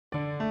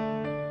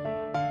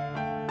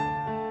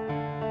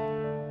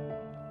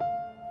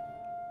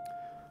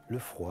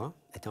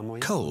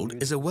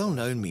Cold is a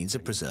well-known means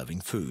of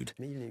preserving food,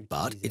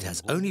 but it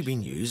has only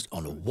been used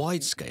on a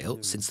wide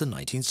scale since the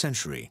 19th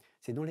century.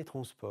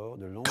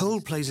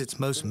 Cold plays its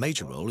most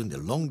major role in the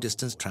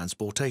long-distance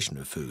transportation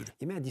of food.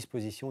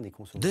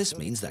 This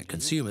means that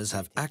consumers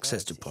have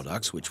access to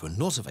products which were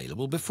not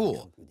available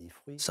before,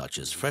 such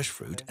as fresh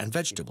fruit and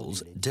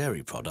vegetables,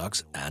 dairy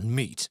products and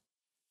meat.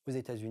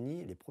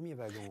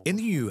 In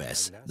the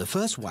US, the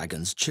first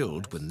wagons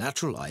chilled with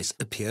natural ice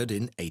appeared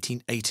in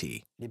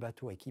 1880.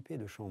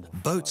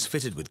 Boats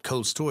fitted with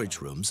cold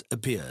storage rooms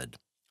appeared.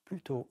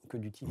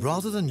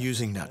 Rather than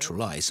using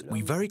natural ice,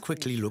 we very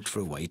quickly looked for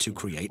a way to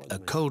create a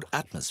cold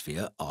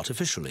atmosphere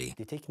artificially.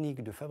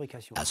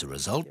 As a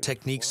result,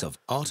 techniques of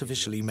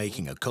artificially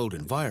making a cold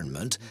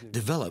environment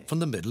developed from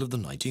the middle of the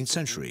 19th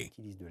century.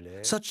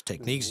 Such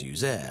techniques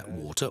use air,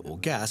 water or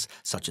gas,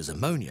 such as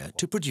ammonia,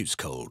 to produce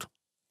cold.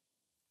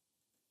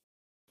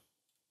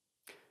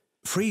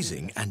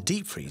 Freezing and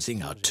deep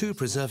freezing are two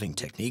preserving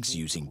techniques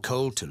using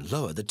cold to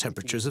lower the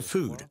temperatures of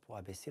food.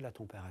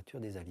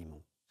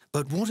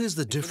 But what is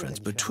the difference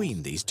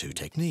between these two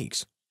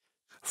techniques?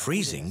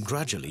 Freezing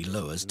gradually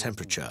lowers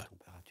temperature.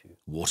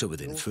 Water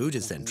within food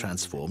is then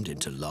transformed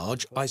into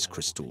large ice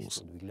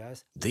crystals.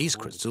 These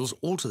crystals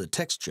alter the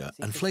texture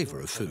and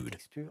flavor of food.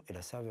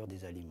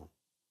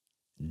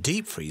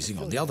 Deep freezing,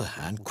 on the other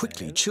hand,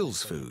 quickly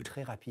chills food.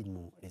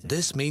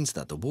 This means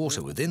that the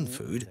water within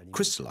food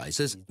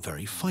crystallizes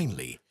very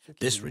finely.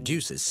 This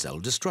reduces cell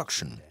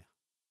destruction,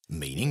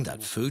 meaning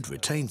that food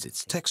retains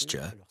its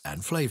texture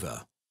and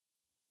flavor.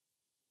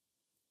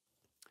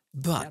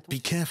 But be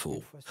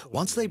careful.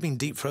 Once they've been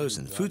deep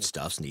frozen,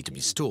 foodstuffs need to be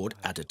stored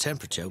at a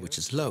temperature which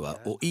is lower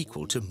or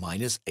equal to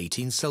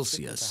 -18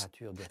 Celsius.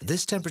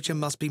 This temperature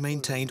must be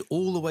maintained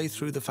all the way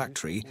through the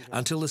factory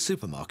until the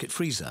supermarket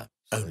freezer.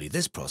 Only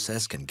this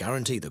process can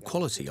guarantee the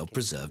quality of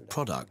preserved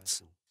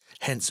products.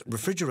 Hence,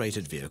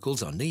 refrigerated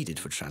vehicles are needed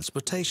for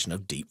transportation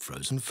of deep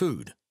frozen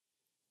food.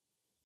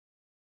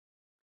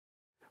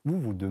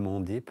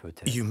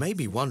 You may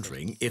be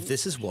wondering if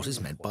this is what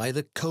is meant by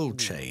the cold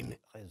chain.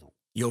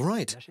 You're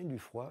right.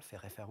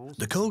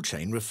 The cold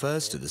chain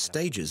refers to the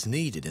stages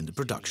needed in the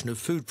production of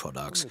food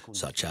products,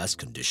 such as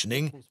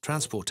conditioning,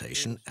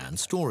 transportation and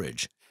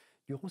storage.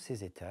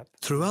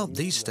 Throughout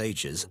these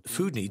stages,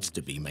 food needs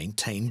to be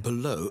maintained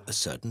below a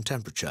certain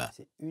temperature.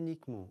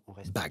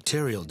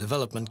 Bacterial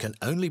development can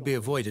only be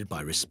avoided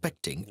by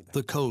respecting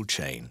the cold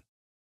chain.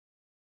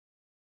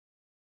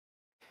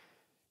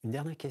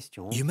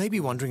 You may be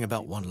wondering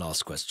about one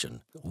last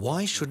question.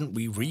 Why shouldn't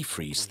we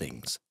refreeze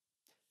things?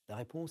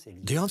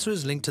 The answer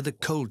is linked to the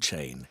cold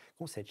chain.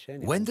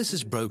 When this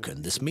is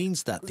broken, this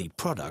means that the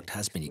product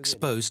has been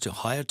exposed to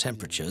higher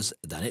temperatures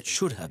than it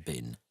should have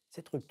been.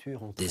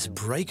 This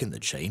break in the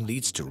chain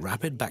leads to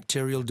rapid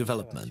bacterial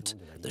development.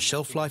 The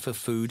shelf life of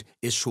food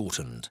is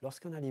shortened.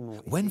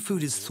 When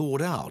food is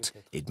thawed out,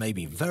 it may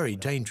be very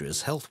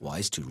dangerous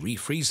health-wise to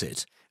refreeze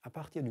it.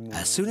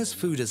 As soon as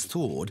food is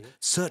thawed,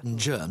 certain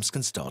germs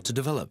can start to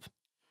develop.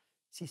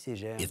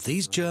 If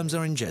these germs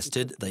are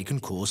ingested, they can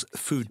cause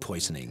food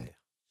poisoning.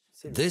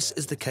 This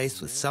is the case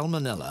with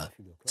Salmonella,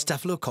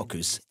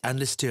 Staphylococcus and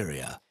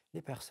Listeria.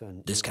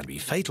 This can be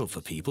fatal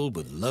for people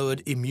with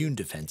lowered immune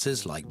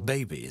defenses like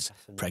babies,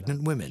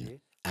 pregnant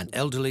women, and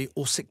elderly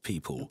or sick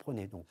people.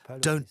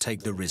 Don't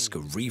take the risk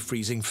of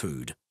refreezing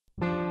food.